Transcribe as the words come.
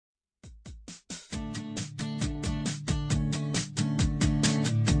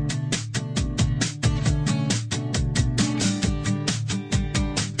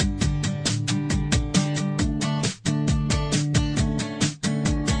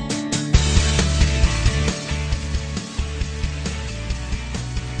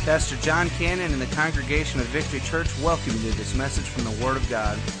Pastor John Cannon and the congregation of Victory Church welcome you to this message from the Word of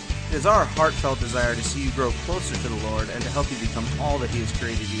God. It is our heartfelt desire to see you grow closer to the Lord and to help you become all that He has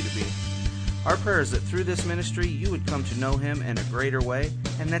created you to be. Our prayer is that through this ministry you would come to know Him in a greater way,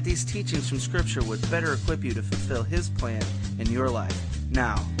 and that these teachings from Scripture would better equip you to fulfill His plan in your life.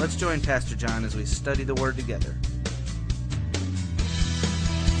 Now, let's join Pastor John as we study the Word together.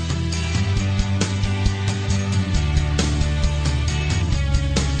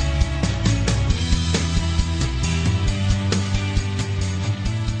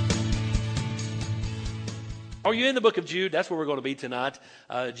 Are you in the book of Jude? That's where we're going to be tonight.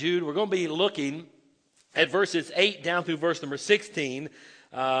 Jude, we're going to be looking at verses 8 down through verse number 16.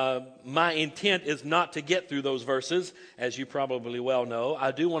 My intent is not to get through those verses, as you probably well know.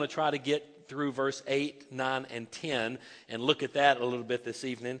 I do want to try to get through verse 8, 9, and 10 and look at that a little bit this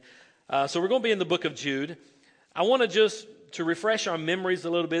evening. So we're going to be in the book of Jude. I want to refresh our memories a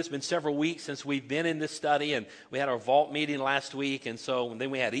little bit. It's been several weeks since we've been in this study, and we had our vault meeting last week, and then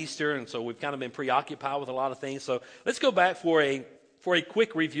we had Easter, and so we've kind of been preoccupied with a lot of things. So let's go back for a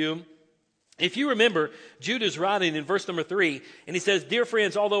quick review. If you remember, Jude is writing in verse number 3, and he says, "Dear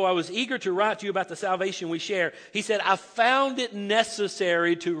friends, although I was eager to write to you about the salvation we share," he said, "I found it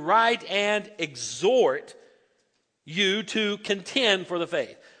necessary to write and exhort you to contend for the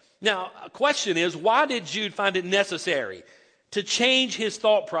faith." Now, a question is, why did Jude find it necessary to change his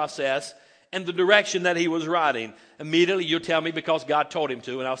thought process and the direction that he was writing? Immediately, you'll tell me because God told him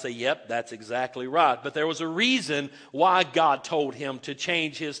to, and I'll say, yep, that's exactly right. But there was a reason why God told him to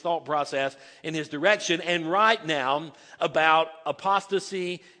change his thought process and his direction and write now about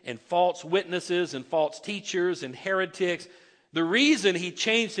apostasy and false witnesses and false teachers and heretics. The reason he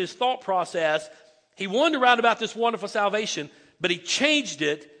changed his thought process, he wanted to write about this wonderful salvation, but he changed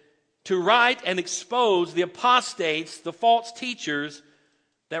it to write and expose the apostates, the false teachers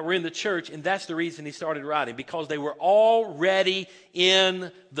that were in the church, and that's the reason he started writing, because they were already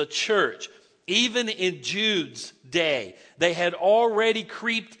in the church. Even in Jude's day, they had already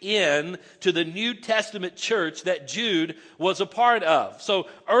creeped in to the New Testament church that Jude was a part of. So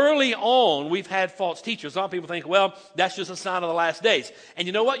early on, we've had false teachers. Some people think, well, that's just a sign of the last days. And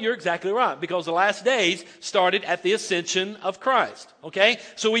you know what? You're exactly right, because the last days started at the ascension of Christ. Okay?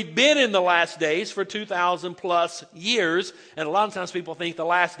 So we've been in the last days for 2,000 plus years. And a lot of times people think the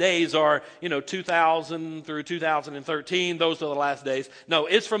last days are, 2000 through 2013. Those are the last days. No,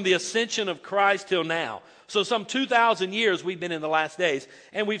 it's from the ascension of Christ till now. So some 2,000 years we've been in the last days,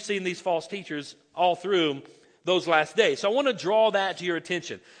 and we've seen these false teachers all through those last days. So I want to draw that to your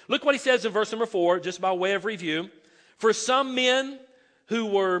attention. Look what he says in verse number 4, just by way of review. "For some men who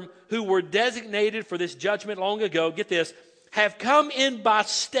were designated for this judgment long ago," get this, "have come in by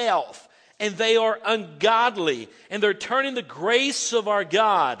stealth, and they are ungodly, and they're turning the grace of our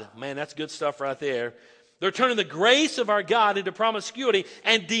God." Man, that's good stuff right there. They're turning the grace of our God into promiscuity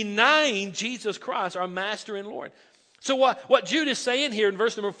and denying Jesus Christ, our Master and Lord. So what Jude is saying here in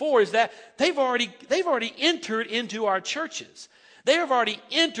verse number 4 is that they've already entered into our churches. They have already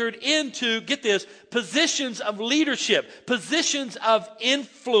entered into, get this, positions of leadership, positions of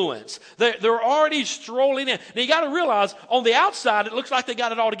influence. They're already strolling in. Now you got to realize, on the outside, it looks like they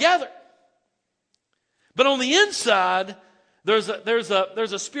got it all together. But on the inside, there's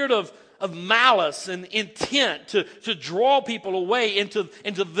a spirit of malice and intent to draw people away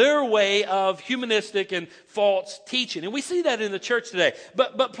into their way of humanistic and false teaching. And we see that in the church today.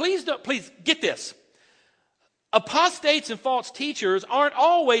 But please get this. Apostates and false teachers aren't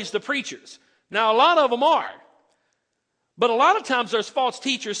always the preachers. Now, a lot of them are. But a lot of times there's false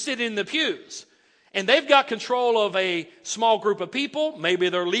teachers sitting in the pews. And they've got control of a small group of people. Maybe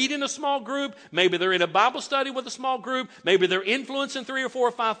they're leading a small group. Maybe they're in a Bible study with a small group. Maybe they're influencing 3 or 4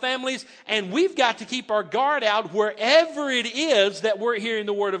 or 5 families. And we've got to keep our guard out wherever it is that we're hearing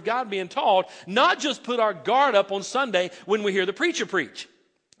the Word of God being taught. Not just put our guard up on Sunday when we hear the preacher preach.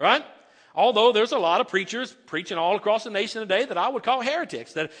 Right? Although there's a lot of preachers preaching all across the nation today that I would call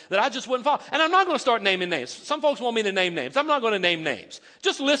heretics, that I just wouldn't follow. And I'm not going to start naming names. Some folks want me to name names. I'm not going to name names.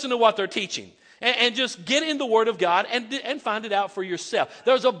 Just listen to what they're teaching. And just get in the Word of God and find it out for yourself.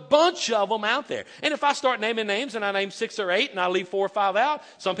 There's a bunch of them out there. And if I start naming names and I name 6 or 8 and I leave 4 or 5 out,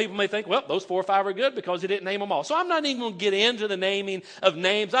 some people may think, well, those 4 or 5 are good because he didn't name them all. So I'm not even going to get into the naming of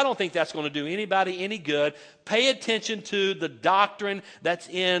names. I don't think that's going to do anybody any good. Pay attention to the doctrine that's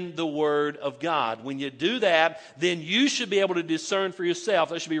in the Word of God. When you do that, then you should be able to discern for yourself.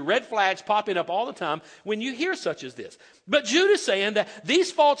 There should be red flags popping up all the time when you hear such as this. But Jude is saying that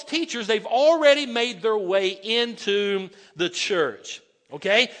these false teachers, they've already made their way into the church.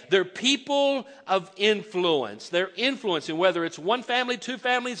 Okay? They're people of influence. They're influencing, whether it's one family, two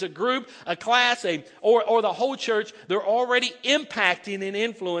families, a group, a class, or the whole church. They're already impacting and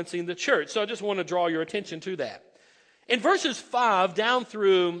influencing the church. So I just want to draw your attention to that. In verses 5 down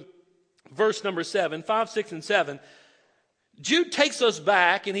through verse number 7, 5, 6, and 7, Jude takes us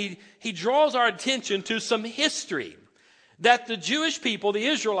back and he draws our attention to some history that the Jewish people, the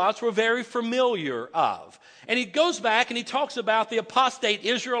Israelites, were very familiar of. And he goes back and he talks about the apostate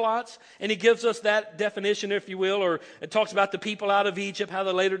Israelites, and he gives us that definition, if you will, or it talks about the people out of Egypt, how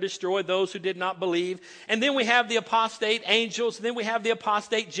they later destroyed those who did not believe. And then we have the apostate angels, and then we have the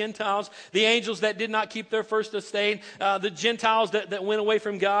apostate Gentiles, the angels that did not keep their first estate, the Gentiles that went away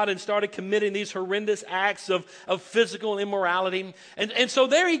from God and started committing these horrendous acts of physical immorality. And so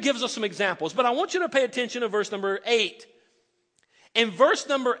there he gives us some examples. But I want you to pay attention to verse number 8. In verse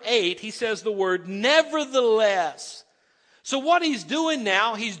number 8, he says the word nevertheless. So what he's doing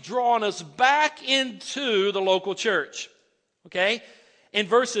now, he's drawing us back into the local church. Okay? In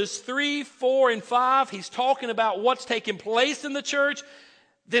verses 3, 4, and 5, he's talking about what's taking place in the church.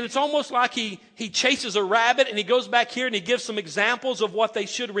 Then it's almost like he chases a rabbit, and he goes back here and he gives some examples of what they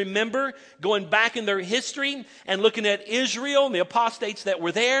should remember, going back in their history and looking at Israel and the apostates that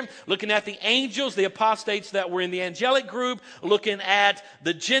were there, looking at the angels, the apostates that were in the angelic group, looking at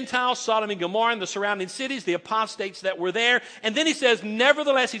the Gentiles, Sodom and Gomorrah and the surrounding cities, the apostates that were there. And then he says,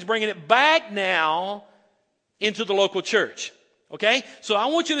 nevertheless, he's bringing it back now into the local church. Okay? So I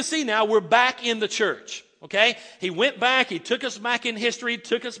want you to see now we're back in the church. Okay? He went back, he took us back in history,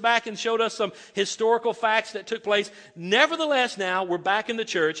 took us back and showed us some historical facts that took place. Nevertheless, now we're back in the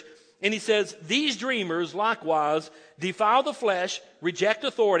church, and he says, these dreamers likewise defile the flesh, reject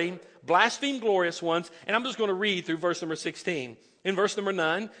authority, blaspheme glorious ones. And I'm just going to read through verse number 16. In verse number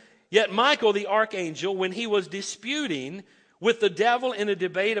 9, yet Michael the archangel, when he was disputing with the devil in a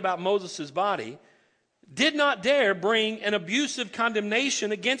debate about Moses' body, did not dare bring an abusive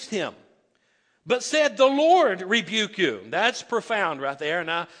condemnation against him, but said, the Lord rebuke you. That's profound right there.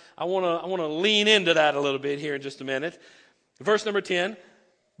 And I want to lean into that a little bit here in just a minute. Verse number 10.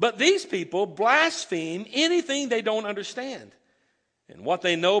 But these people blaspheme anything they don't understand. And what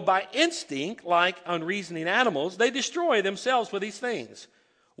they know by instinct, like unreasoning animals, they destroy themselves with these things.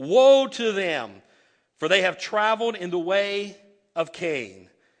 Woe to them, for they have traveled in the way of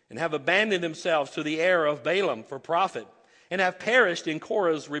Cain, and have abandoned themselves to the error of Balaam for profit, and have perished in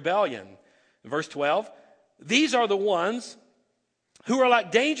Korah's rebellion. Verse 12, these are the ones who are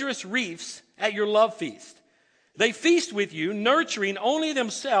like dangerous reefs at your love feast. They feast with you, nurturing only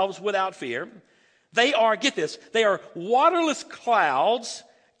themselves without fear. They are, get this, they are waterless clouds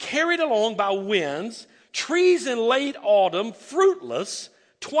carried along by winds, trees in late autumn, fruitless,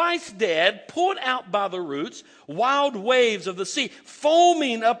 twice dead, pulled out by the roots, wild waves of the sea,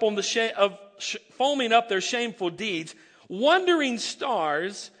 foaming up their shameful deeds, wandering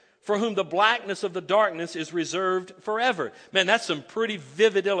stars, for whom the blackness of the darkness is reserved forever. Man, that's some pretty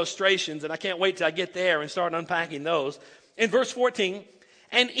vivid illustrations, and I can't wait till I get there and start unpacking those. In verse 14,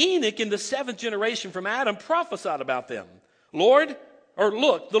 and Enoch in the 7th generation from Adam prophesied about them.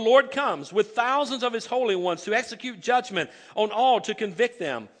 Look, the Lord comes with thousands of his holy ones to execute judgment on all, to convict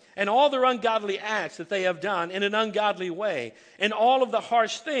them, and all their ungodly acts that they have done in an ungodly way, and all of the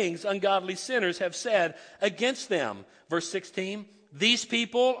harsh things ungodly sinners have said against them. Verse 16, these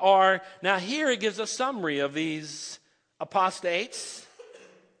people are, now here it gives a summary of these apostates,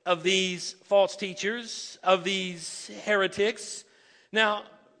 of these false teachers, of these heretics. Now,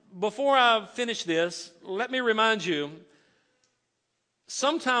 before I finish this, let me remind you,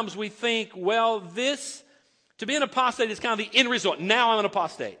 sometimes we think, well, to be an apostate is kind of the end result. Now I'm an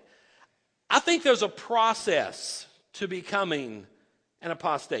apostate. I think there's a process to becoming an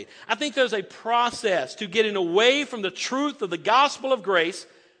apostate. I think there's a process to getting away from the truth of the gospel of grace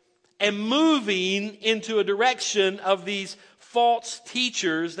and moving into a direction of these false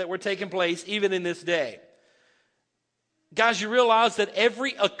teachers that were taking place even in this day. Guys, you realize that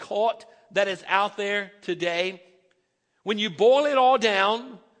every occult that is out there today, when you boil it all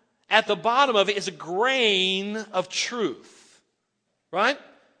down, at the bottom of it is a grain of truth. Right?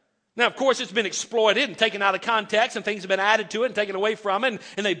 Now, of course, it's been exploited and taken out of context, and things have been added to it and taken away from it,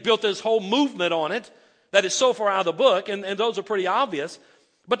 and they built this whole movement on it that is so far out of the book, and those are pretty obvious.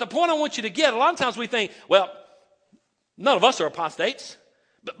 But the point I want you to get, a lot of times we think, well, none of us are apostates.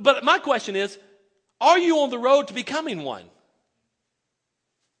 But my question is, are you on the road to becoming one?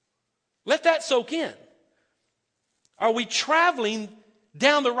 Let that soak in. Are we traveling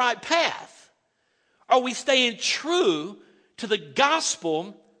down the right path? Are we staying true to the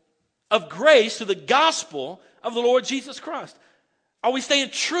gospel of grace, to the gospel of the Lord Jesus Christ? Are we staying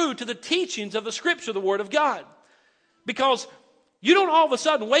true to the teachings of the Scripture, the Word of God? Because you don't all of a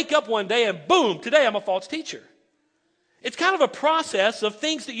sudden wake up one day and boom, today I'm a false teacher. It's kind of a process of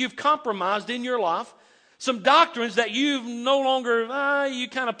things that you've compromised in your life, some doctrines that you've no longer, you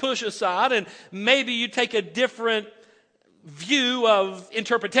kind of push aside, and maybe you take a different view of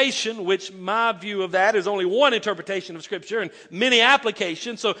interpretation, which my view of that is only one interpretation of Scripture and many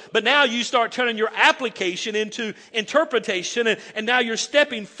applications. But now you start turning your application into interpretation, and now you're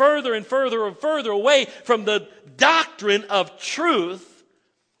stepping further and further and further away from the doctrine of truth.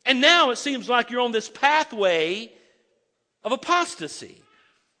 And now it seems like you're on this pathway of apostasy.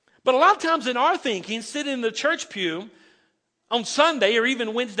 But a lot of times in our thinking, sitting in the church pew on Sunday or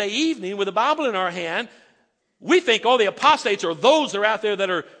even Wednesday evening with a Bible in our hand, we think, the apostates are those that are out there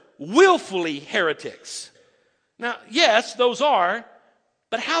that are willfully heretics. Now, yes, those are,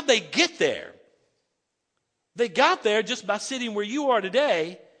 but how'd they get there? They got there just by sitting where you are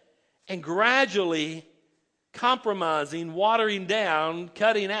today and gradually compromising, watering down,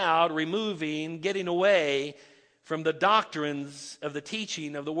 cutting out, removing, getting away from the doctrines of the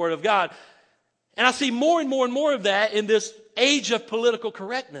teaching of the Word of God. And I see more and more and more of that in this age of political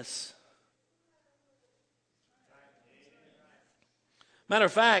correctness. Matter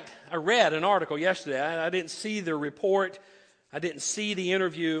of fact, I read an article yesterday. I didn't see the report. I didn't see the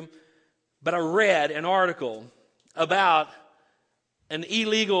interview. But I read an article about an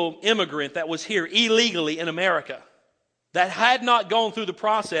illegal immigrant that was here illegally in America that had not gone through the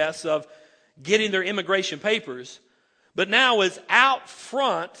process of getting their immigration papers, but now is out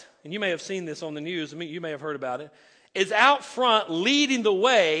front, and you may have seen this on the news, you may have heard about it, is out front leading the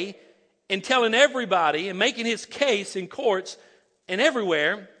way and telling everybody and making his case in courts and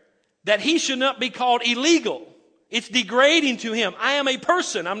everywhere that he should not be called illegal. It's degrading to him. I am a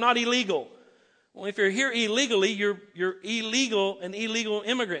person. I'm not illegal. Well, if you're here illegally, you're illegal, an illegal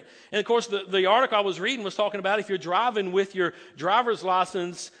immigrant. And of course, the article I was reading was talking about if you're driving with your driver's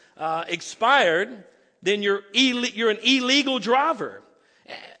license expired, then you're an illegal driver.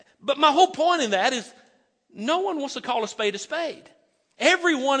 But my whole point in that is no one wants to call a spade a spade.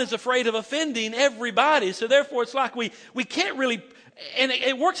 Everyone is afraid of offending everybody. So therefore, it's like we can't really, and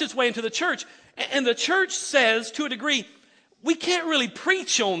it works its way into the church. And the church says, to a degree, we can't really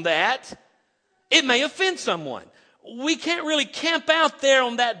preach on that. It may offend someone. We can't really camp out there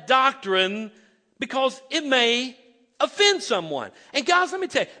on that doctrine because it may offend someone. And guys, let me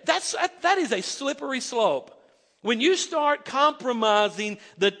tell you, that is a slippery slope. When you start compromising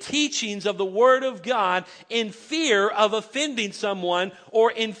the teachings of the Word of God in fear of offending someone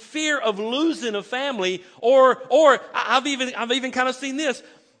or in fear of losing a family, or I've even kind of seen this.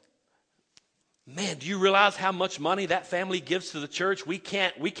 Man, do you realize how much money that family gives to the church? We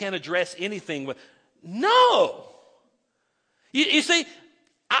can't address anything with. No. You see,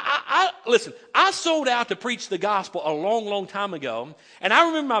 listen, I sold out to preach the gospel a long, long time ago. And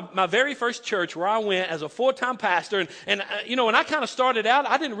I remember my very first church where I went as a full-time pastor. And when I kind of started out,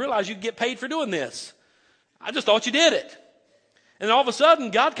 I didn't realize you'd get paid for doing this. I just thought you did it. And all of a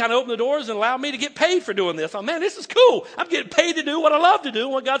sudden, God kind of opened the doors and allowed me to get paid for doing this. I thought, man, this is cool. I'm getting paid to do what I love to do,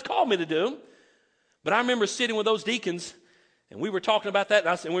 what God's called me to do. But I remember sitting with those deacons, and we were talking about that,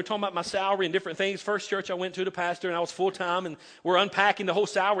 and we were talking about my salary and different things. First church I went to pastor, and I was full-time, and we're unpacking the whole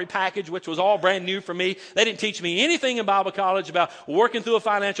salary package, which was all brand new for me. They didn't teach me anything in Bible college about working through a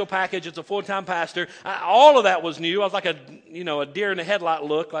financial package as a full-time pastor. All of that was new. I was like a deer in the headlight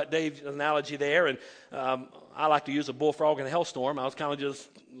look, like Dave's analogy there, and I like to use a bullfrog in a hailstorm. I was kind of just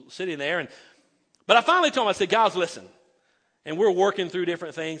sitting there, but I finally told them, I said, guys, listen. And we're working through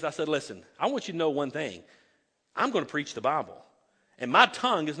different things. I said, listen, I want you to know one thing. I'm going to preach the Bible. And my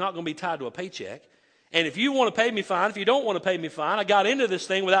tongue is not going to be tied to a paycheck. And if you want to pay me, fine. If you don't want to pay me, fine. I got into this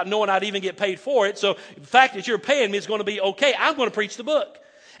thing without knowing I'd even get paid for it. So the fact that you're paying me is going to be okay. I'm going to preach the book.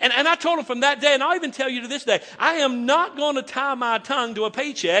 And I told him from that day, and I'll even tell you to this day, I am not going to tie my tongue to a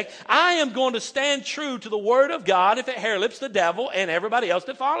paycheck. I am going to stand true to the Word of God if it hairlips the devil and everybody else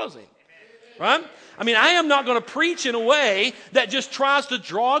that follows him. Right? I mean, I am not going to preach in a way that just tries to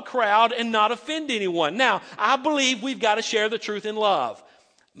draw a crowd and not offend anyone. Now, I believe we've got to share the truth in love.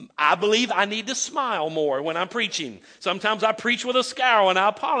 I believe I need to smile more when I'm preaching. Sometimes I preach with a scowl, and I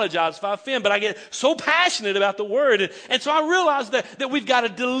apologize if I offend, but I get so passionate about the Word. And so I realize that we've got to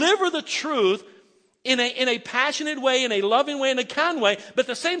deliver the truth in a passionate way, in a loving way, in a kind way, but at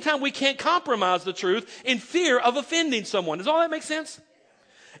the same time, we can't compromise the truth in fear of offending someone. Does all that make sense?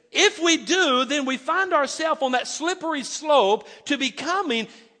 If we do, then we find ourselves on that slippery slope to becoming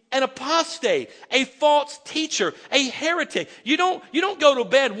an apostate, a false teacher, a heretic. You don't go to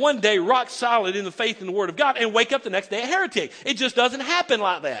bed one day rock solid in the faith and the Word of God and wake up the next day a heretic. It just doesn't happen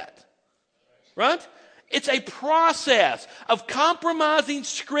like that. Right? It's a process of compromising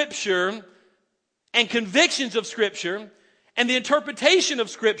Scripture and convictions of Scripture and the interpretation of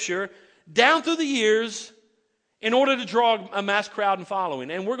Scripture down through the years in order to draw a mass crowd and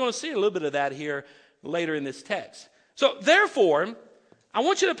following. And we're going to see a little bit of that here later in this text. So therefore, I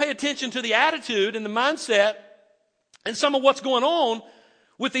want you to pay attention to the attitude and the mindset and some of what's going on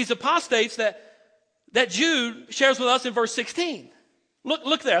with these apostates that Jude shares with us in verse 16.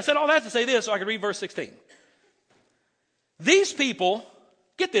 Look there. I said all that to say this so I could read verse 16. These people,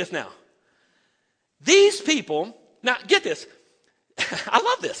 get this now. These people, now get this. I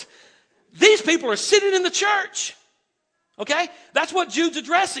love this. These people are sitting in the church. Okay? That's what Jude's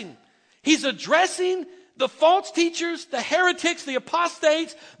addressing. He's addressing the false teachers, the heretics, the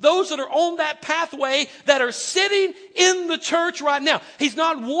apostates, those that are on that pathway that are sitting in the church right now. He's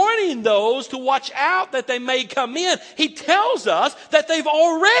not warning those to watch out that they may come in. He tells us that they've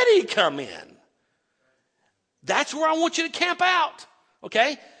already come in. That's where I want you to camp out.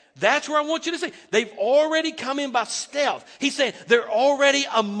 Okay? That's where I want you to see. They've already come in by stealth. He's saying they're already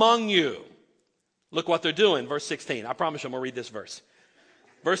among you. Look what they're doing. Verse 16. I promise you I'm going to read this verse.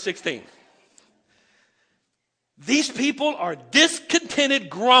 Verse 16. These people are discontented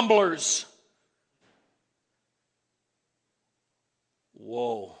grumblers.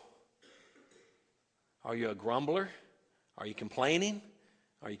 Whoa. Are you a grumbler? Are you complaining?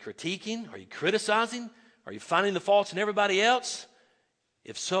 Are you critiquing? Are you criticizing? Are you finding the faults in everybody else?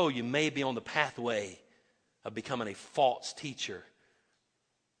 If so, you may be on the pathway of becoming a false teacher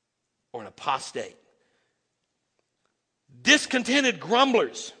or an apostate. Discontented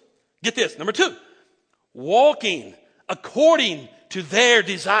grumblers. Get this. Number 2. Walking according to their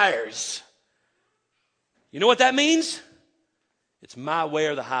desires. You know what that means? It's my way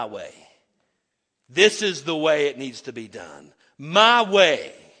or the highway. This is the way it needs to be done. My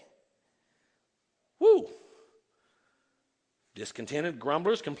way. Woo. Discontented,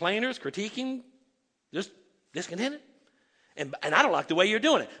 grumblers, complainers, critiquing, just discontented. And I don't like the way you're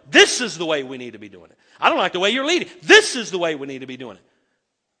doing it. This is the way we need to be doing it. I don't like the way you're leading. This is the way we need to be doing it.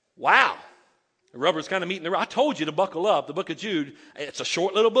 Wow. The rubber's kind of meeting the road. I told you to buckle up. The book of Jude, it's a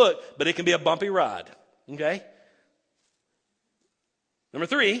short little book, but it can be a bumpy ride. Okay? Number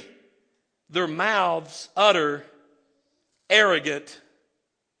 3, their mouths utter arrogant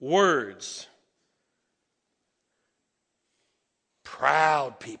words.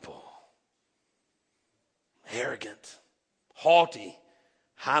 Proud people. Arrogant. Haughty.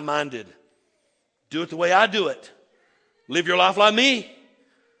 High-minded. Do it the way I do it. Live your life like me.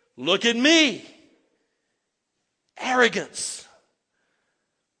 Look at me. Arrogance.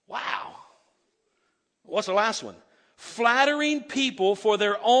 Wow. What's the last one? Flattering people for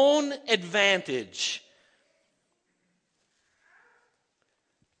their own advantage.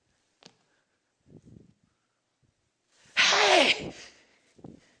 Hey!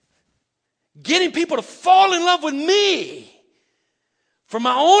 Getting people to fall in love with me for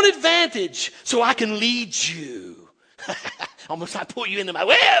my own advantage so I can lead you. Almost I pull you into my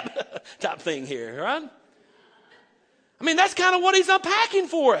web type thing here, right? I mean, that's kind of what he's unpacking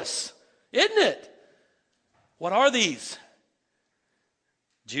for us, isn't it? What are these?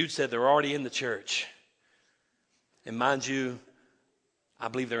 Jude said they're already in the church. And mind you, I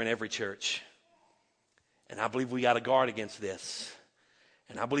believe they're in every church. And I believe we got to guard against this.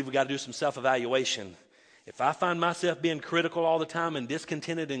 And I believe we got to do some self-evaluation. If I find myself being critical all the time and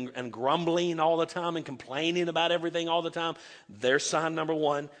discontented and grumbling all the time and complaining about everything all the time, there's sign number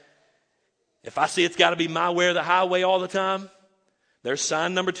 1. If I see it's got to be my way or the highway all the time, there's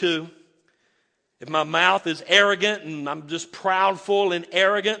sign number 2. If my mouth is arrogant and I'm just proudful and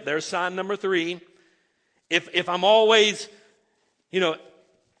arrogant, there's sign number 3. If I'm always,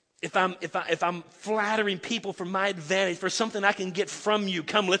 if I'm flattering people for my advantage, for something I can get from you,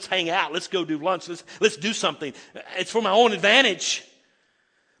 come, let's hang out, let's go do lunch, let's do something. It's for my own advantage.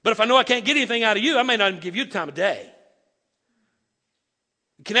 But if I know I can't get anything out of you, I may not even give you the time of day.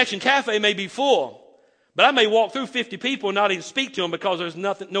 Connection Cafe may be full, but I may walk through 50 people and not even speak to them because there's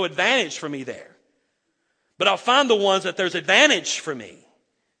no advantage for me there. But I'll find the ones that there's advantage for me.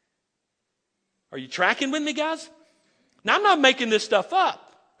 Are you tracking with me, guys? Now, I'm not making this stuff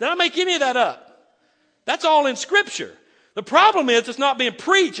up. Did I make any of that up? That's all in Scripture. The problem is it's not being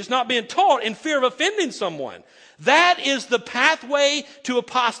preached, it's not being taught in fear of offending someone. That is the pathway to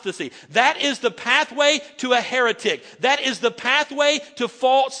apostasy. That is the pathway to a heretic. That is the pathway to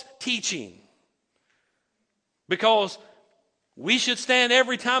false teaching. Because We should stand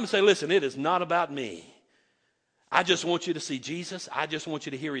every time and say, listen, it is not about me. I just want you to see Jesus. I just want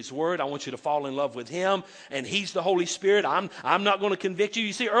you to hear his word. I want you to fall in love with him. And he's the Holy Spirit. I'm not going to convict you.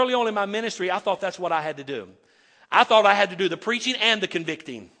 You see, early on in my ministry, I thought that's what I had to do. I thought I had to do the preaching and the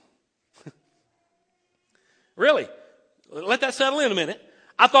convicting. Really? Let that settle in a minute.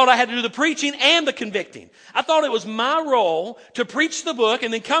 I thought I had to do the preaching and the convicting. I thought it was my role to preach the book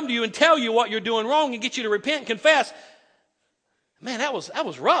and then come to you and tell you what you're doing wrong and get you to repent and confess. Man, that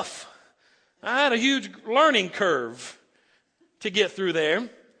was rough. I had a huge learning curve to get through there.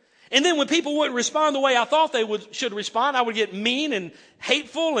 And then when people wouldn't respond the way I thought they should respond, I would get mean and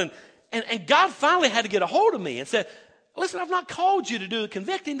hateful. And God finally had to get a hold of me and said, listen, I've not called you to do the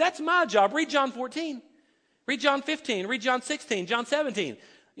convicting. That's my job. Read John 14. Read John 15. Read John 16. John 17.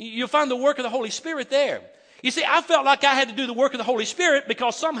 You'll find the work of the Holy Spirit there. You see, I felt like I had to do the work of the Holy Spirit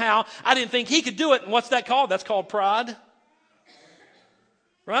because somehow I didn't think he could do it. And what's that called? That's called pride.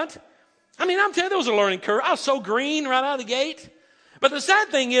 Right? I mean, I'm telling you, there was a learning curve. I was so green right out of the gate. But the sad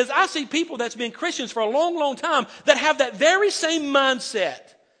thing is, I see people that's been Christians for a long, long time that have that very same mindset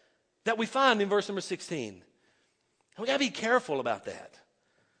that we find in verse number 16. And we got to be careful about that.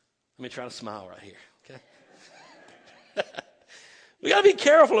 Let me try to smile right here, okay? We got to be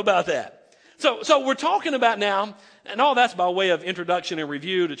careful about that. So we're talking about now, and all that's by way of introduction and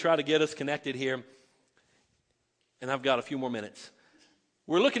review to try to get us connected here. And I've got a few more minutes.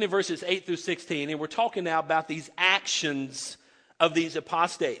 We're looking at verses 8 through 16, and we're talking now about these actions of these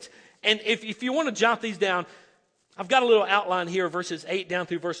apostates. And if you want to jot these down, I've got a little outline here of verses 8 down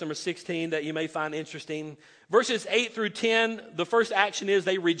through verse number 16 that you may find interesting. Verses 8 through 10, the first action is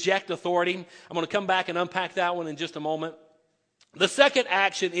they reject authority. I'm going to come back and unpack that one in just a moment. The second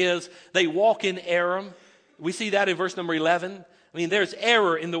action is they walk in error. We see that in verse number 11. I mean, there's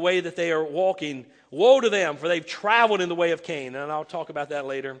error in the way that they are walking. Woe to them, for they've traveled in the way of Cain. And I'll talk about that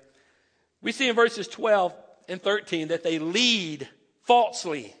later. We see in verses 12 and 13 that they lead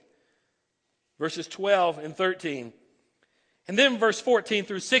falsely. Verses 12 and 13. And then verse 14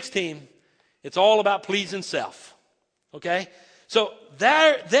 through 16, it's all about pleasing self. Okay? So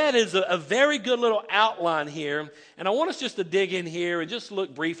that is a very good little outline here. And I want us just to dig in here and just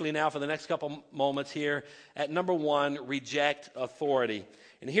look briefly now for the next couple moments here at number 1, reject authority.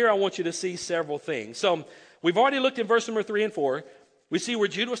 And here I want you to see several things. So we've already looked in verse number 3 and 4. We see where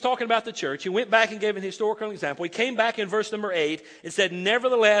Jude was talking about the church. He went back and gave an historical example. He came back in verse number 8 and said,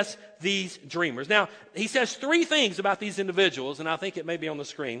 nevertheless, these dreamers. Now, he says 3 things about these individuals, and I think it may be on the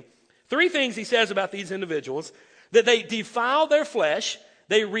screen. 3 things he says about these individuals: that they defile their flesh,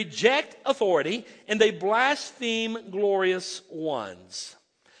 they reject authority, and they blaspheme glorious ones.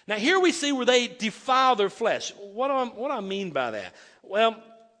 Now, here we see where they defile their flesh. What do I mean by that? Well,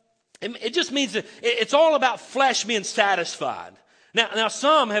 it just means that it's all about flesh being satisfied. Now,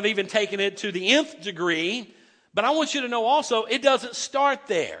 some have even taken it to the nth degree, but I want you to know also it doesn't start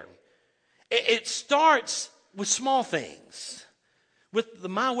there. It starts with small things, with the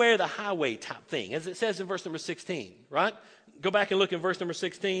my way or the highway type thing, as it says in verse number 16, right? Go back and look in verse number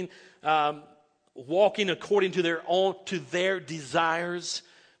 16. Walking according to their desires.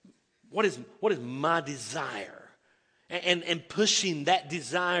 What is my desire? And pushing that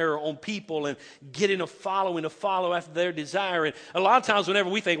desire on people and getting a following to follow after their desire. And a lot of times whenever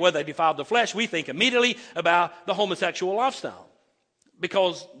we think, well, they defiled the flesh, we think immediately about the homosexual lifestyle.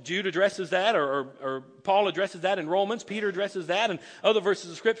 Because Jude addresses that, or Paul addresses that in Romans, Peter addresses that, and other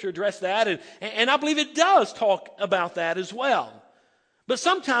verses of Scripture address that. And I believe it does talk about that as well. But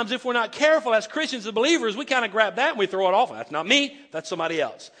sometimes if we're not careful as Christians and believers, we kind of grab that and we throw it off. That's not me, that's somebody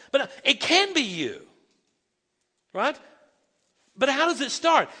else. But it can be you. Right? But how does it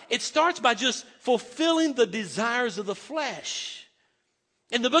start? It starts by just fulfilling the desires of the flesh.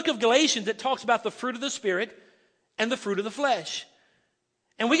 In the book of Galatians, it talks about the fruit of the Spirit and the fruit of the flesh.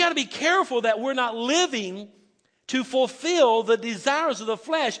 And we got to be careful that we're not living to fulfill the desires of the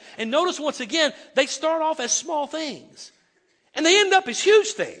flesh. And notice once again, they start off as small things. And they end up as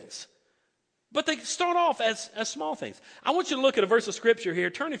huge things. But they start off as small things. I want you to look at a verse of Scripture here.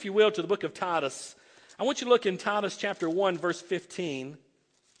 Turn, if you will, to the book of Titus. I want you to look in Titus chapter 1, verse 15.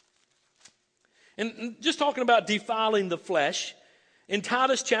 And just talking about defiling the flesh. In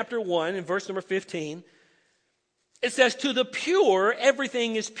Titus chapter 1, in verse number 15, it says, to the pure,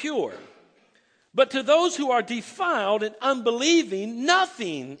 everything is pure. But to those who are defiled and unbelieving,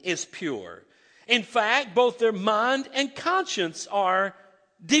 nothing is pure. In fact, both their mind and conscience are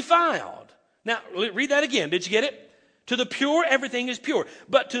defiled. Now, read that again. Did you get it? To the pure, everything is pure.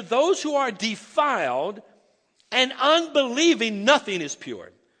 But to those who are defiled and unbelieving, nothing is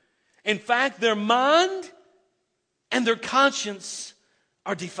pure. In fact, their mind and their conscience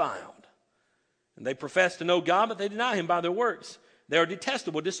are defiled. And they profess to know God, but they deny him by their works. They are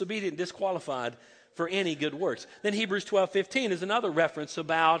detestable, disobedient, disqualified for any good works. Then Hebrews 12:15 is another reference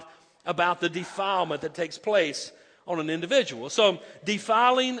about the defilement that takes place on an individual. So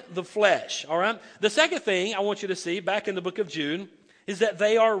defiling the flesh, all right? The second thing I want you to see back in the book of Jude is that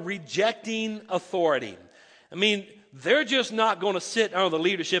they are rejecting authority. I mean, they're just not going to sit under the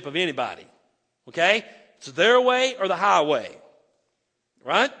leadership of anybody, okay? It's their way or the highway,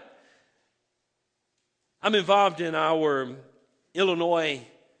 right? I'm involved in our Illinois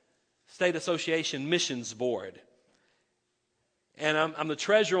State Association Missions Board. And I'm the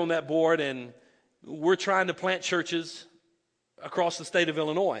treasurer on that board, and we're trying to plant churches across the state of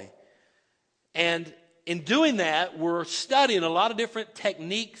Illinois. And in doing that, we're studying a lot of different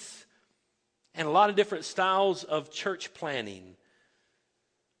techniques and a lot of different styles of church planning.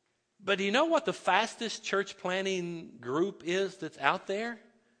 But do you know what the fastest church planning group is that's out there?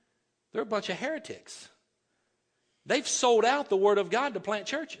 They're a bunch of heretics. They've sold out the Word of God to plant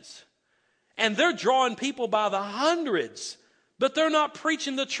churches. And they're drawing people by the hundreds, but they're not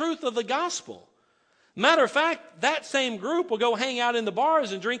preaching the truth of the gospel. Matter of fact, that same group will go hang out in the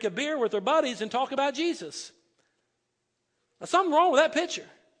bars and drink a beer with their buddies and talk about Jesus. Now, something wrong with that picture.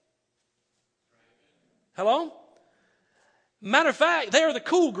 Hello? Matter of fact, they're the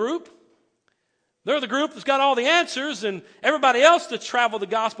cool group. They're the group that's got all the answers, and everybody else that's traveled the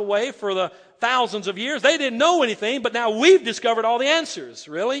gospel way for the thousands of years, they didn't know anything, but now we've discovered all the answers.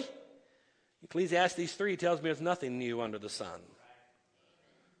 Really? Ecclesiastes 3 tells me there's nothing new under the sun.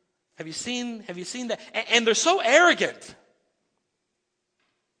 Have you seen that? And they're so arrogant.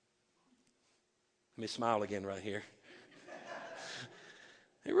 Let me smile again right here.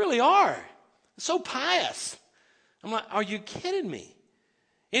 They really are. They're so pious. I'm like, are you kidding me?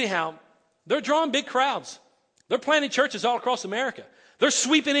 Anyhow, they're drawing big crowds. They're planting churches all across America. They're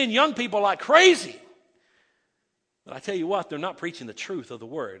sweeping in young people like crazy. But I tell you what, they're not preaching the truth of the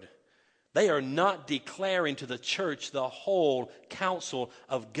word. They are not declaring to the church the whole counsel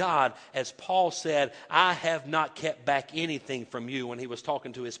of God. As Paul said, I have not kept back anything from you when he was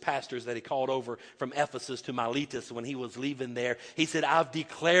talking to his pastors that he called over from Ephesus to Miletus when he was leaving there. He said, I've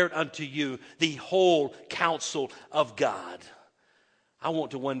declared unto you the whole counsel of God. I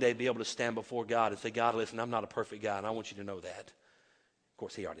want to one day be able to stand before God and say, God, listen, I'm not a perfect guy, and I want you to know that. Of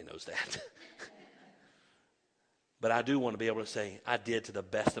course, he already knows that. But I do want to be able to say, I did to the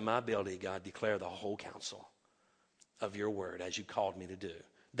best of my ability, God, declare the whole counsel of your word as you called me to do.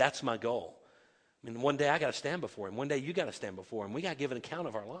 That's my goal. I mean, one day I got to stand before him. One day you got to stand before him. We got to give an account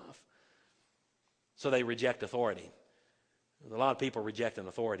of our life. So they reject authority. There's a lot of people rejecting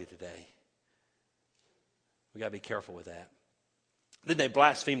authority today. We got to be careful with that. Then they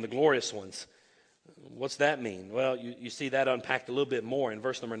blaspheme the glorious ones. What's that mean? Well, you see that unpacked a little bit more in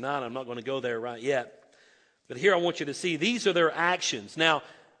verse number 9. I'm not going to go there right yet. But here I want you to see these are their actions. Now,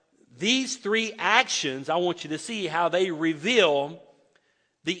 these three actions, I want you to see how they reveal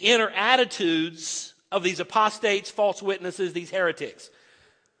the inner attitudes of these apostates, false witnesses, these heretics.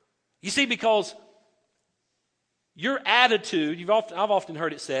 You see, because your attitude, I've often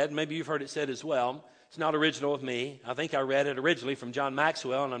heard it said, maybe you've heard it said as well, it's not original with me. I think I read it originally from John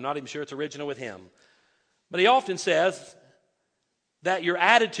Maxwell, and I'm not even sure it's original with him. But he often says that your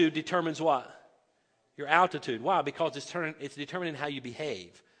attitude determines what? Your altitude. Why? Because it's determining how you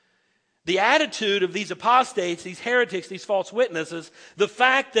behave. The attitude of these apostates, these heretics, these false witnesses, the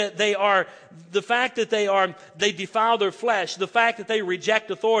fact that they defile their flesh, the fact that they reject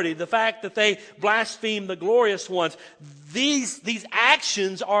authority, the fact that they blaspheme the glorious ones, these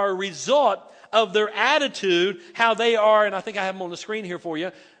actions are a result of their attitude, how they are, and I think I have them on the screen here for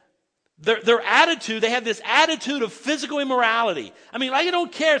you. Their attitude, they have this attitude of physical immorality. I mean, like, I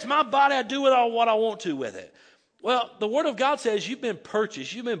don't care. It's my body. I do what I want to with it. Well, the Word of God says you've been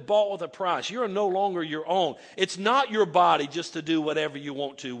purchased. You've been bought with a price. You're no longer your own. It's not your body just to do whatever you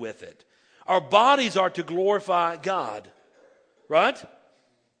want to with it. Our bodies are to glorify God. Right?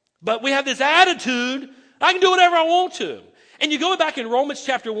 But we have this attitude, I can do whatever I want to. And you go back in Romans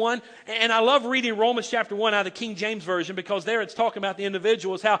chapter 1, and I love reading Romans chapter 1 out of the King James Version, because there it's talking about the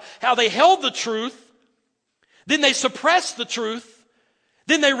individuals, how they held the truth, then they suppressed the truth,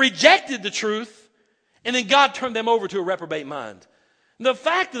 then they rejected the truth, and then God turned them over to a reprobate mind. And the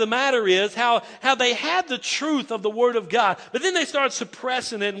fact of the matter is how they had the truth of the Word of God, but then they started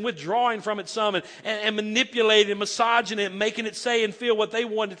suppressing it and withdrawing from it some and manipulating and massaging it and making it say and feel what they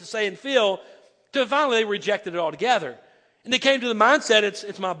wanted to say and feel, till finally they rejected it altogether. And they came to the mindset,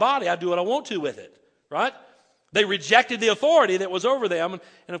 it's my body, I do what I want to with it, right? They rejected the authority that was over them,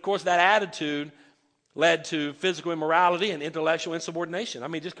 and of course that attitude led to physical immorality and intellectual insubordination. I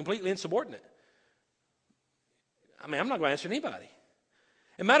mean, just completely insubordinate. I mean, I'm not going to answer anybody.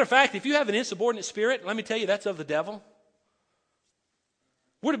 As a matter of fact, if you have an insubordinate spirit, let me tell you, that's of the devil.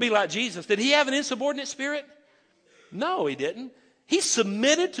 Would it be like Jesus? Did he have an insubordinate spirit? No, he didn't. He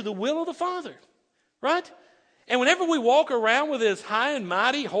submitted to the will of the Father, right? And whenever we walk around with this high and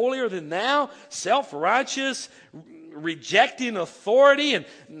mighty, holier than thou, self-righteous, rejecting authority, and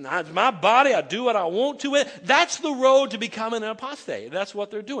my body, I do what I want to it, that's the road to becoming an apostate. That's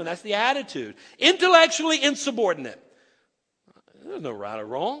what they're doing. That's the attitude. Intellectually insubordinate. There's no right or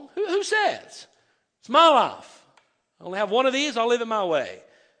wrong. Who says? It's my life. I only have one of these, I'll live it my way.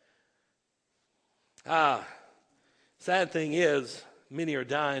 Sad thing is, many are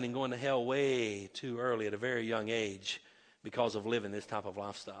dying and going to hell way too early at a very young age because of living this type of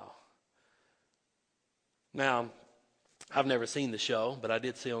lifestyle. Now, I've never seen the show, but I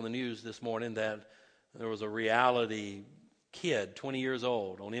did see on the news this morning that there was a reality kid, 20 years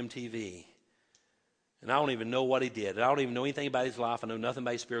old, on MTV. And I don't even know what he did. I don't even know anything about his life. I know nothing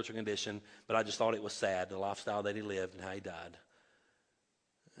about his spiritual condition, but I just thought it was sad, the lifestyle that he lived and how he died.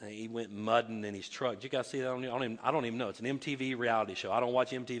 He went mudding in his truck. Did you guys see that? I don't even know. It's an MTV reality show. I don't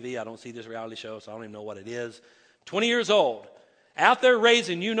watch MTV. I don't see this reality show, so I don't even know what it is. 20 years old, out there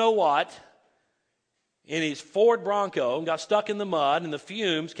raising you-know-what in his Ford Bronco, and got stuck in the mud, and the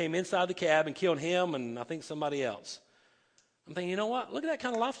fumes came inside the cab and killed him and I think somebody else. I'm thinking, you know what? Look at that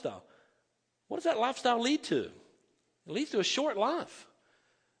kind of lifestyle. What does that lifestyle lead to? It leads to a short life.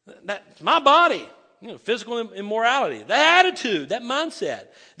 That's my body. Physical immorality, that attitude, that mindset,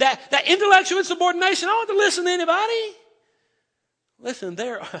 that intellectual insubordination. I don't have to listen to anybody. Listen,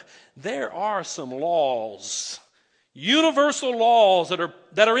 there are some laws, universal laws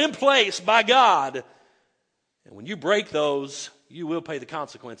that are in place by God. And when you break those, you will pay the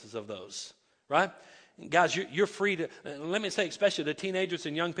consequences of those, right? Guys, you're free to, let me say, especially the teenagers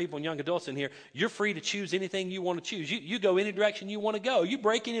and young people and young adults in here, you're free to choose anything you want to choose. You go any direction you want to go. You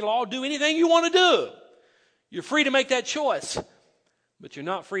break any law, do anything you want to do. You're free to make that choice, but you're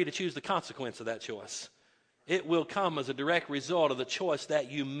not free to choose the consequence of that choice. It will come as a direct result of the choice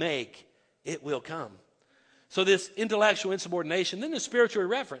that you make. It will come. So this intellectual insubordination, then the spiritual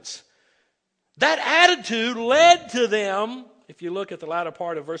irreverence. That attitude led to them, if you look at the latter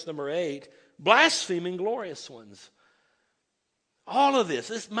part of verse number 8, blaspheming glorious ones. All of this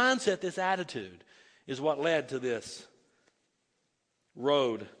mindset, this attitude is what led to this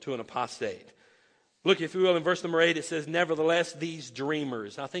road to an apostate. Look, if you will, in verse number 8, it says, nevertheless, these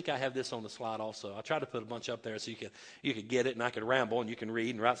dreamers. I think I have this on the slide also. I tried to put a bunch up there so you could get it, and I could ramble, and you can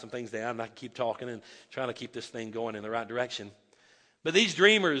read and write some things down, and I can keep talking and trying to keep this thing going in the right direction. But these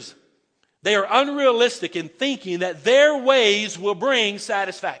dreamers, they are unrealistic in thinking that their ways will bring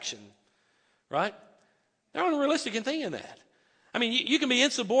satisfaction. Right? They're unrealistic in thinking that. I mean, you can be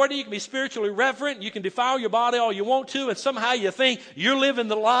insubordinate, you can be spiritually irreverent, you can defile your body all you want to, and somehow you think you're living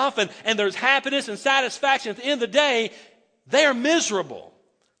the life and there's happiness and satisfaction. At the end of the day, they are miserable.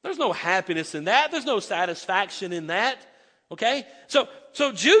 There's no happiness in that. There's no satisfaction in that. Okay? So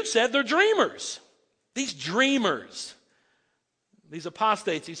Jude said they're dreamers. These dreamers, these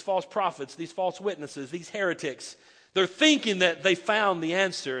apostates, these false prophets, these false witnesses, these heretics, they're thinking that they found the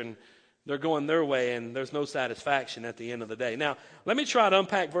answer and they're going their way, and there's no satisfaction at the end of the day. Now, let me try to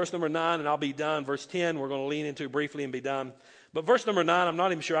unpack verse number 9, and I'll be done. Verse 10, we're going to lean into briefly and be done. But verse number 9, I'm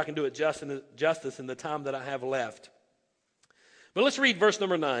not even sure I can do it justice in the time that I have left. But let's read verse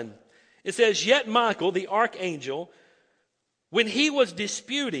number 9. It says, yet Michael, the archangel, when he was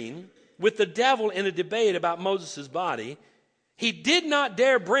disputing with the devil in a debate about Moses' body, he did not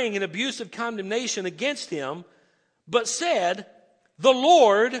dare bring an abusive condemnation against him, but said, the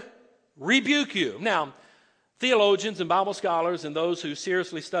Lord rebuke you. Now, theologians and Bible scholars and those who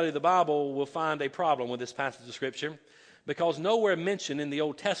seriously study the Bible will find a problem with this passage of Scripture because nowhere mentioned in the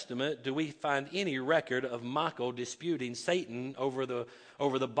Old Testament do we find any record of Michael disputing Satan over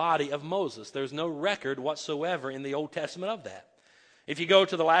the body of Moses. There's no record whatsoever in the Old Testament of that. If you go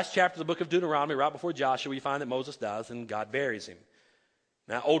to the last chapter of the book of Deuteronomy, right before Joshua, you find that Moses dies and God buries him.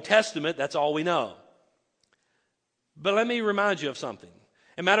 Now, Old Testament, that's all we know. But let me remind you of something.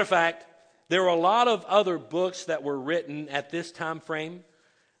 As a matter of fact, there are a lot of other books that were written at this time frame.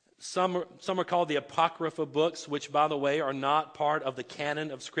 Some are called the Apocrypha books, which, by the way, are not part of the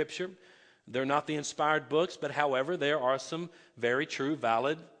canon of Scripture. They're not the inspired books, but however, there are some very true,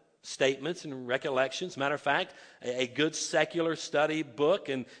 valid statements and recollections. Matter of fact, a good secular study book,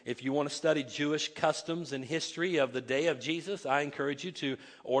 and if you want to study Jewish customs and history of the day of Jesus, I encourage you to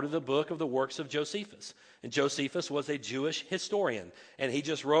order the book of the works of Josephus. And Josephus was a Jewish historian, and he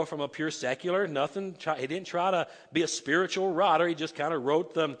just wrote from a pure secular, he didn't try to be a spiritual writer. He just kind of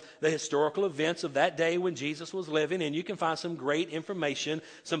wrote the historical events of that day when Jesus was living, and you can find some great information,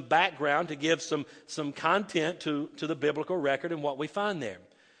 some background to give some content to the biblical record and what we find there.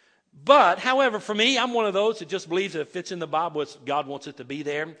 But, however, for me, I'm one of those that just believes that if it's in the Bible, God wants it to be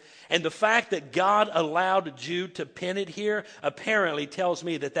there. And the fact that God allowed Jude to pen it here apparently tells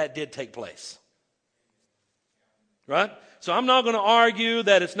me that did take place. Right? So I'm not going to argue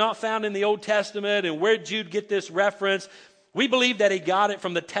that it's not found in the Old Testament and where did Jude get this reference. We believe that he got it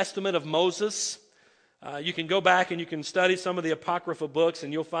from the Testament of Moses. You can go back and you can study some of the Apocrypha books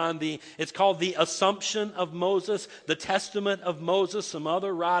and you'll find it's called the Assumption of Moses, the Testament of Moses, some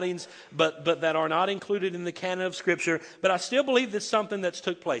other writings, but that are not included in the canon of Scripture. But I still believe it's something that's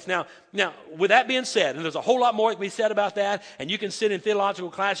took place. Now, with that being said, and there's a whole lot more that can be said about that, and you can sit in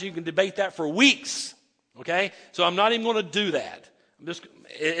theological classes, you can debate that for weeks. Okay? So I'm not even going to do that.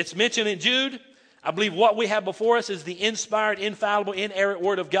 It's mentioned in Jude. I believe what we have before us is the inspired, infallible, inerrant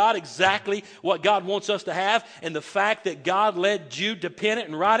Word of God, exactly what God wants us to have. And the fact that God led Jude to pen it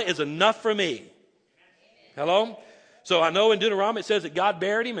and write it is enough for me. Hello? So I know in Deuteronomy it says that God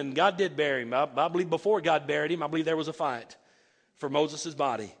buried him, and God did bury him. I believe before God buried him, I believe there was a fight for Moses'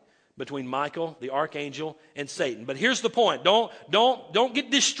 body between Michael, the archangel, and Satan. But here's the point. Don't get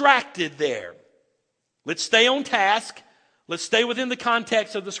distracted there. Let's stay on task. Let's stay within the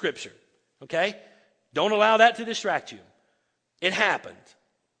context of the Scripture. Okay? Don't allow that to distract you. It happened.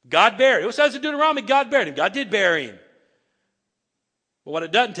 God buried him. It says in Deuteronomy, God buried him. God did bury him. But what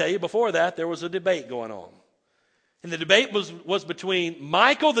it doesn't tell you, before that, there was a debate going on. And the debate was between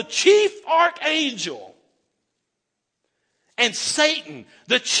Michael, the chief archangel, and Satan,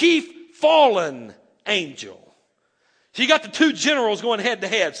 the chief fallen angel. So you got the two generals going head to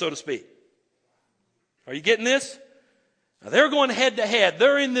head, so to speak. Are you getting this? Now they're going head to head.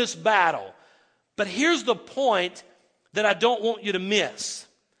 They're in this battle. But here's the point that I don't want you to miss.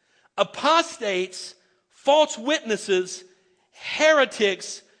 Apostates, false witnesses,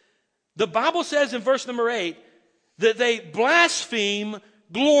 heretics, the Bible says in verse number 8 that they blaspheme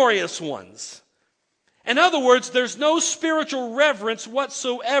glorious ones. In other words, there's no spiritual reverence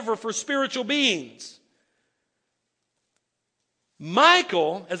whatsoever for spiritual beings.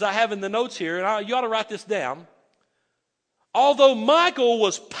 Michael, as I have in the notes here, and you ought to write this down, although Michael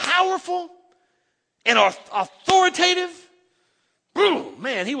was powerful and authoritative,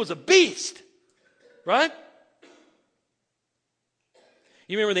 man, he was a beast, right?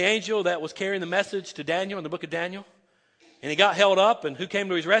 You remember the angel that was carrying the message to Daniel in the book of Daniel? And he got held up, and who came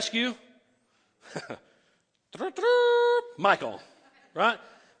to his rescue? Michael, right?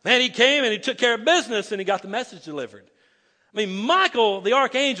 Man, he came and he took care of business and he got the message delivered. I mean, Michael, the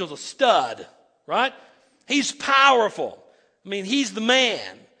archangel's a stud, right? He's powerful. I mean, he's the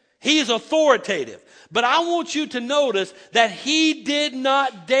man. He's authoritative. But I want you to notice that he did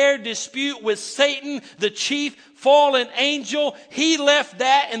not dare dispute with Satan, the chief fallen angel. He left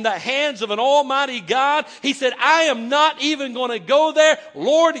that in the hands of an almighty God. He said, I am not even going to go there.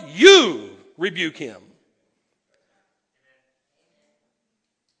 Lord, you rebuke him.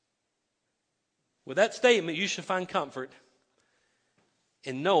 With that statement, you should find comfort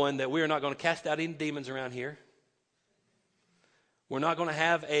in knowing that we are not going to cast out any demons around here. We're not going to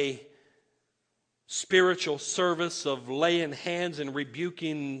have a spiritual service of laying hands and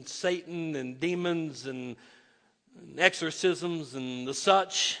rebuking Satan and demons and exorcisms and the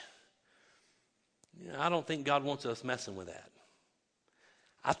such. I don't think God wants us messing with that.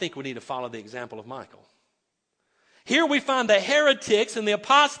 I think we need to follow the example of Michael. Here we find the heretics and the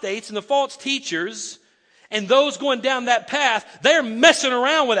apostates and the false teachers and those going down that path, they're messing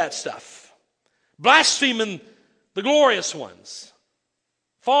around with that stuff. Blaspheming the glorious ones.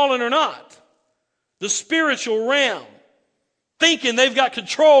 Fallen or not. The spiritual realm. Thinking they've got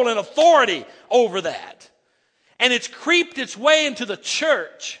control and authority over that. And it's creeped its way into the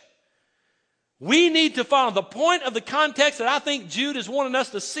church. We need to follow. The point of the context that I think Jude is wanting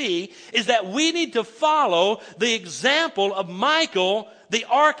us to see is that we need to follow the example of Michael, the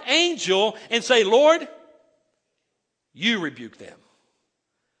archangel, and say, Lord, you rebuke them.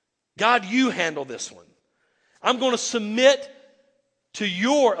 God, you handle this one. I'm going to submit to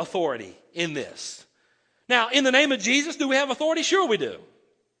your authority in this. Now, in the name of Jesus, do we have authority? Sure we do.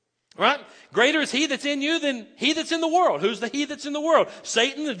 Right? Greater is he that's in you than he that's in the world. Who's the he that's in the world?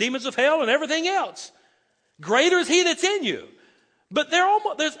 Satan, the demons of hell, and everything else. Greater is he that's in you. But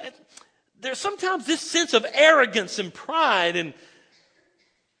there's sometimes this sense of arrogance and pride and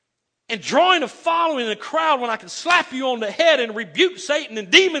drawing a following in a crowd when I can slap you on the head and rebuke Satan and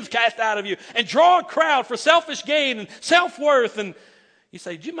demons cast out of you and draw a crowd for selfish gain and self-worth. And you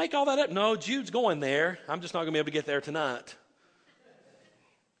say, did you make all that up? No, Jude's going there. I'm just not going to be able to get there tonight.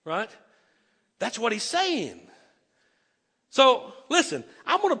 Right? That's what he's saying. So, listen,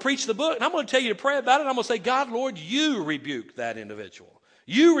 I'm going to preach the book, and I'm going to tell you to pray about it. I'm going to say, God, Lord, you rebuke that individual.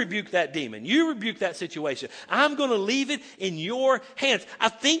 You rebuke that demon. You rebuke that situation. I'm going to leave it in your hands. I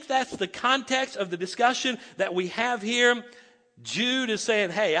think that's the context of the discussion that we have here. Jude is saying,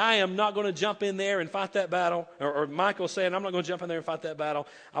 hey, I am not going to jump in there and fight that battle. Or Michael's saying, I'm not going to jump in there and fight that battle.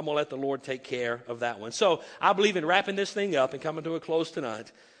 I'm going to let the Lord take care of that one. So I believe in wrapping this thing up and coming to a close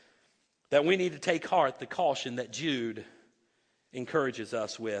tonight, that we need to take heart the caution that Jude encourages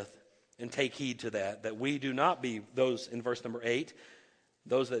us with and take heed to that we do not be those in verse number 8,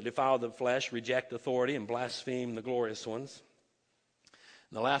 those that defile the flesh, reject authority, and blaspheme the glorious ones.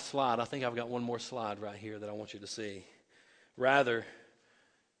 And the last slide, I think I've got one more slide right here that I want you to see. Rather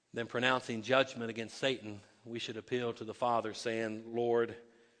than pronouncing judgment against Satan, we should appeal to the Father saying, Lord,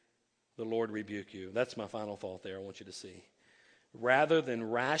 the Lord rebuke you. That's my final thought there I want you to see. Rather than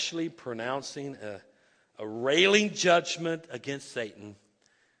rashly pronouncing a railing judgment against Satan,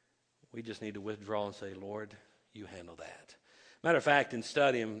 we just need to withdraw and say, Lord, you handle that. Matter of fact, in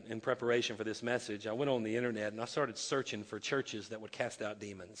studying, in preparation for this message, I went on the internet and I started searching for churches that would cast out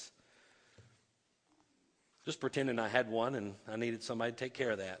demons. Just pretending I had one and I needed somebody to take care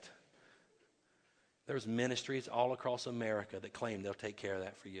of that. There's ministries all across America that claim they'll take care of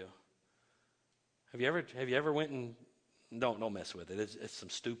that for you. Have you ever went and don't mess with it. It's some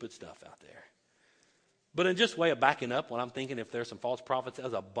stupid stuff out there. But in just way of backing up, when I'm thinking if there's some false prophets,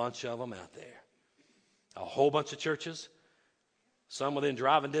 there's a bunch of them out there. A whole bunch of churches. Some within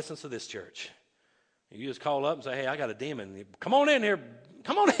driving distance of this church. You just call up and say, hey, I got a demon. Come on in here.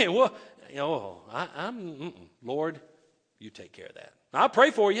 Come on in. Well, Lord, you take care of that. I'll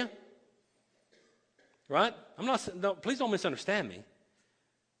pray for you. Right? Please don't misunderstand me.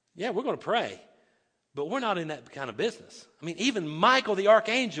 Yeah, we're going to pray. But we're not in that kind of business. I mean, even Michael the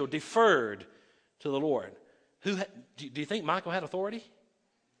archangel deferred to the Lord. Do you think Michael had authority?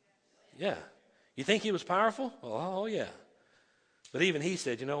 Yeah. You think he was powerful? Oh, yeah. But even he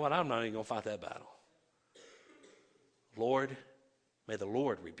said, you know what, I'm not even going to fight that battle. Lord, may the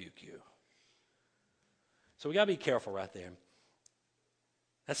Lord rebuke you. So we got to be careful right there.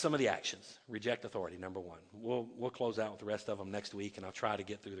 That's some of the actions. Reject authority, number one. We'll close out with the rest of them next week, and I'll try to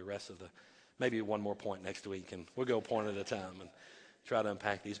get through the rest of maybe one more point next week, and we'll go a point at a time and try to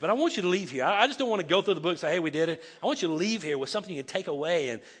unpack these. But I want you to leave here. I just don't want to go through the book and say, hey, we did it. I want you to leave here with something you can take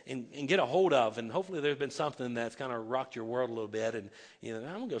away and get a hold of. And hopefully there's been something that's kind of rocked your world a little bit. And I'm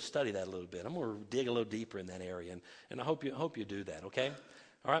going to go study that a little bit. I'm going to dig a little deeper in that area. And I hope you do that, okay?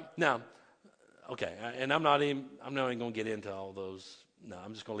 All right? Now, okay. And I'm not even going to get into all those. No,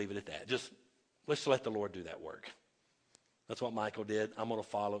 I'm just going to leave it at that. Let's let the Lord do that work. That's what Michael did. I'm going to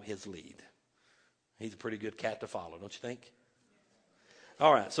follow his lead. He's a pretty good cat to follow, don't you think?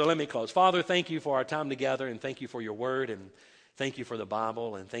 All right, so let me close. Father, thank you for our time together, and thank you for your word, and thank you for the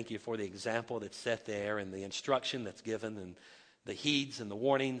Bible, and thank you for the example that's set there, and the instruction that's given, and the heeds and the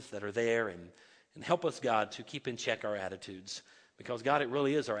warnings that are there, and help us, God, to keep in check our attitudes, because, God, it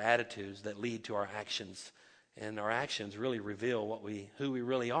really is our attitudes that lead to our actions, and our actions really reveal who we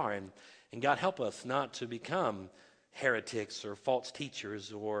really are, and God, help us not to become heretics or false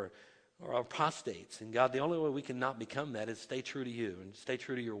teachers or apostates. And God, the only way we can not become that is stay true to you and stay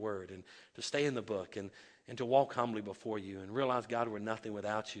true to your word and to stay in the book and to walk humbly before you and realize, God, we're nothing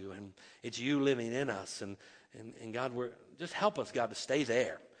without you and it's you living in us. And God, just help us, God, to stay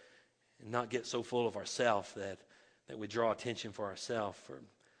there and not get so full of ourselves that we draw attention for ourselves, for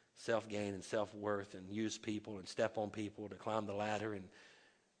self-gain and self-worth and use people and step on people to climb the ladder and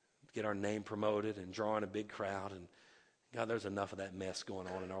get our name promoted and draw in a big crowd. And God, there's enough of that mess going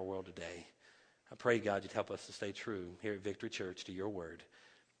on in our world today. I pray, God, you'd help us to stay true here at Victory Church to your word.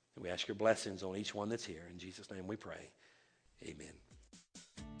 And we ask your blessings on each one that's here. In Jesus' name we pray. Amen.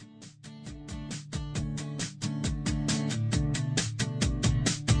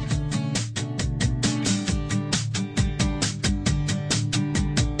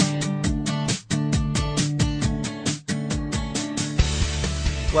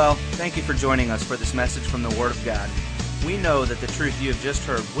 Well, thank you for joining us for this message from the Word of God. We know that the truth you have just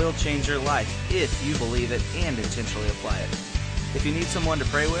heard will change your life if you believe it and intentionally apply it. If you need someone to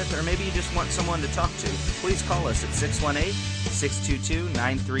pray with, or maybe you just want someone to talk to, please call us at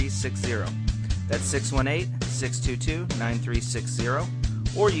 618-622-9360. That's 618-622-9360.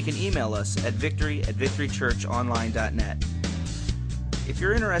 622-9360, or you can email us at victory@victorychurchonline.net. If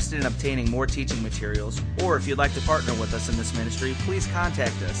you're interested in obtaining more teaching materials, or if you'd like to partner with us in this ministry, please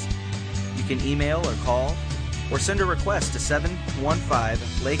contact us. You can email or call, or send a request to 715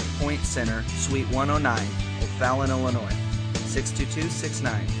 Lake Point Center, Suite 109, O'Fallon, Illinois,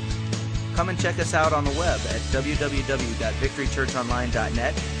 62269. Come and check us out on the web at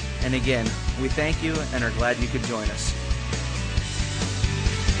www.victorychurchonline.net. And again, we thank you and are glad you could join us.